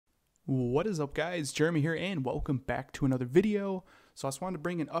What is up, guys? Jeremy here, and welcome back to another video. So I just wanted to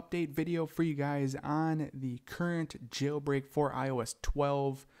bring an update video for you guys on the current jailbreak for iOS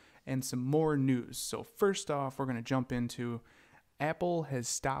 12 and some more news. So first off, we're going to jump into Apple has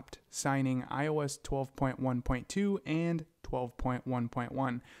stopped signing iOS 12.1.2 and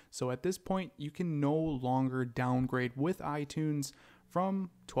 12.1.1. So at this point, you can no longer downgrade with iTunes from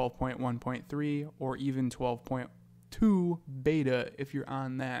 12.1.3 or even 12.1.2 beta if you're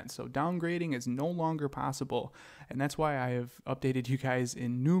on that. So downgrading is no longer possible, and that's why I have updated you guys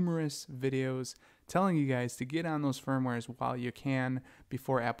in numerous videos telling you guys to get on those firmwares while you can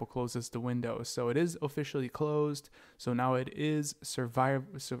before Apple closes the window. So it is officially closed, so now it is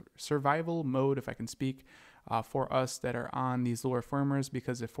survival mode, if I can speak, for us that are on these lower firmwares,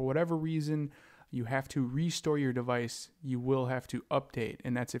 because if for whatever reason you have to restore your device, you will have to update,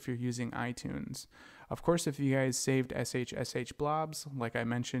 and that's if you're using iTunes. Of course, if you guys saved SH blobs, like I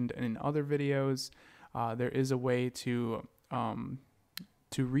mentioned in other videos, there is a way to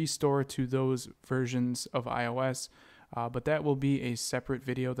restore to those versions of iOS, but that will be a separate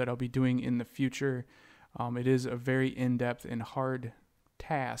video that I'll be doing in the future. It is a very in-depth and hard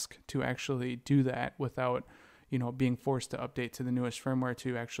task to actually do that without, being forced to update to the newest firmware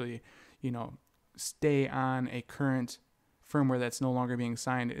to actually, stay on a current firmware that's no longer being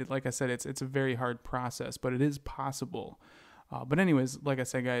signed. Like I said, it's a very hard process, but it is possible. But anyways, like I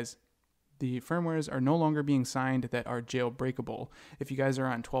said, guys, the firmwares are no longer being signed that are jailbreakable. If you guys are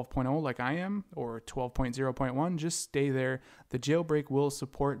on 12.0 like I am, or 12.0.1, just stay there. The jailbreak will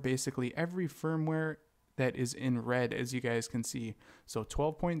support basically every firmware that is in red, as you guys can see. So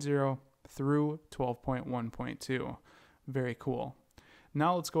 12.0 through 12.1.2. Very cool.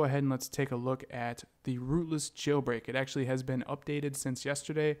 Now let's go ahead and let's take a look at the Rootless Jailbreak. It actually has been updated since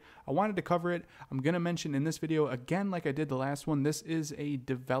yesterday. I wanted to cover it. I'm going to mention in this video, again, like I did the last one, this is a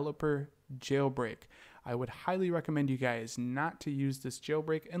developer jailbreak. I would highly recommend you guys not to use this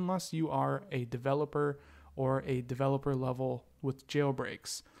jailbreak unless you are a developer or a developer level with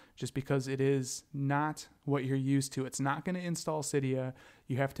jailbreaks, just because it is not what you're used to. It's not going to install Cydia.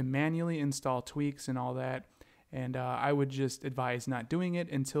 You have to manually install tweaks and all that. And I would just advise not doing it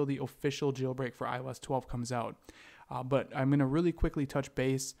until the official jailbreak for iOS 12 comes out. But I'm going to really quickly touch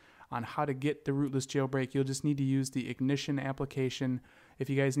base on how to get the Rootless Jailbreak. You'll just need to use the Ignition application. If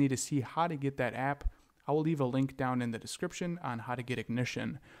you guys need to see how to get that app, I will leave a link down in the description on how to get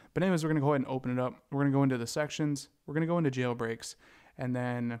Ignition. But anyways, we're going to go ahead and open it up. We're going to go into the sections. We're going to go into jailbreaks. And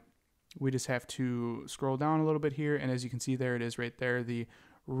then we just have to scroll down a little bit here. And as you can see, there it is right there, the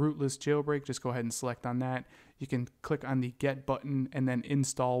Rootless Jailbreak. Just go ahead and select on that. You can click on the Get button and then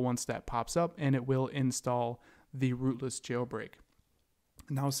install once that pops up, and it will install the Rootless Jailbreak.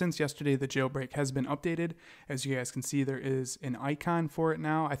 Now, since yesterday, the jailbreak has been updated. As you guys can see, there is an icon for it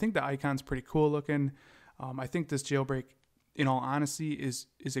now. I think the icon's pretty cool looking. I think this jailbreak, in all honesty, is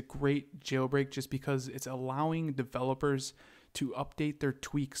a great jailbreak just because it's allowing developers to update their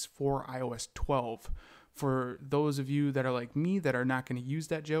tweaks for iOS 12. For those of you that are like me that are not going to use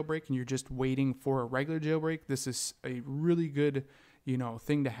that jailbreak and you're just waiting for a regular jailbreak, this is a really good,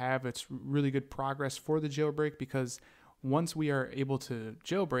 thing to have. It's really good progress for the jailbreak, because once we are able to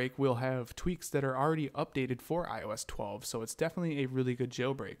jailbreak, we'll have tweaks that are already updated for iOS 12. So it's definitely a really good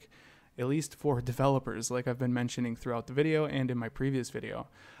jailbreak, at least for developers, like I've been mentioning throughout the video and in my previous video.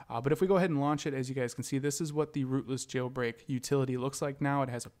 But if we go ahead and launch it, as you guys can see, this is what the Rootless Jailbreak utility looks like now. It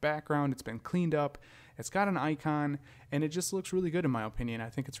has a background, it's been cleaned up, it's got an icon, and it just looks really good in my opinion. I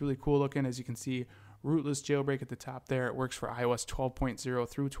think it's really cool looking. As you can see, Rootless Jailbreak at the top there. It works for iOS 12.0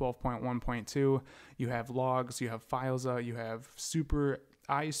 through 12.1.2. You have logs, you have files, you have iSuper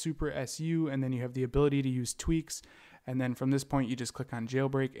SU, and then you have the ability to use tweaks. And then from this point, you just click on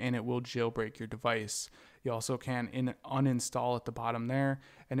jailbreak and it will jailbreak your device. You also can uninstall at the bottom there.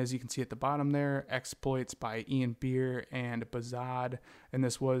 And as you can see at the bottom there, exploits by Ian Beer and Bazad. And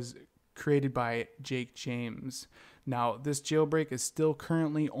this was created by Jake James. Now, this jailbreak is still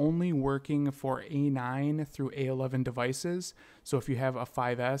currently only working for A9 through A11 devices. So if you have a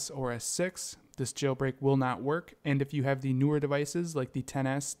 5S or a 6, this jailbreak will not work. And if you have the newer devices like the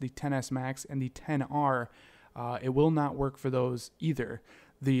 10S, the 10S Max, and the 10R, it will not work for those either.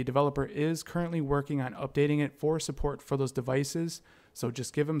 The developer is currently working on updating it for support for those devices, so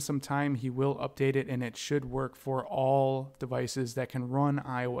just give him some time. He will update it, and it should work for all devices that can run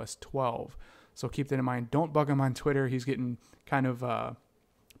iOS 12. So keep that in mind. Don't bug him on Twitter. He's getting kind of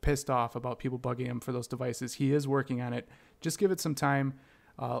pissed off about people bugging him for those devices. He is working on it. Just give it some time.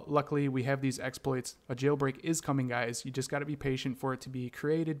 Luckily, we have these exploits. A jailbreak is coming, guys. You just got to be patient for it to be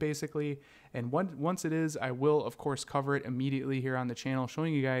created, basically. And once it is, I will, of course, cover it immediately here on the channel,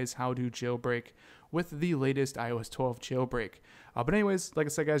 showing you guys how to jailbreak with the latest iOS 12 jailbreak. But anyways, like I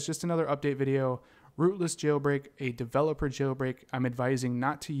said, guys, just another update video. Rootless Jailbreak, a developer jailbreak. I'm advising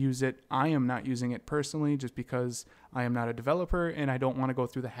not to use it. I am not using it personally just because I am not a developer and I don't want to go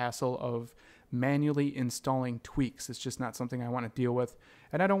through the hassle of manually installing tweaks. It's just not something I want to deal with.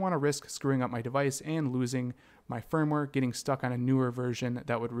 And I don't want to risk screwing up my device and losing my firmware, getting stuck on a newer version.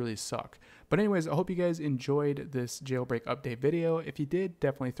 That would really suck. But anyways, I hope you guys enjoyed this jailbreak update video. If you did,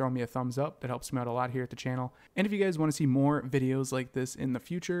 definitely throw me a thumbs up. That helps me out a lot here at the channel. And if you guys want to see more videos like this in the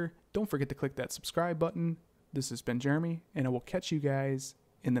future, don't forget to click that subscribe button. This has been Jeremy, and I will catch you guys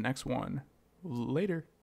in the next one. Later.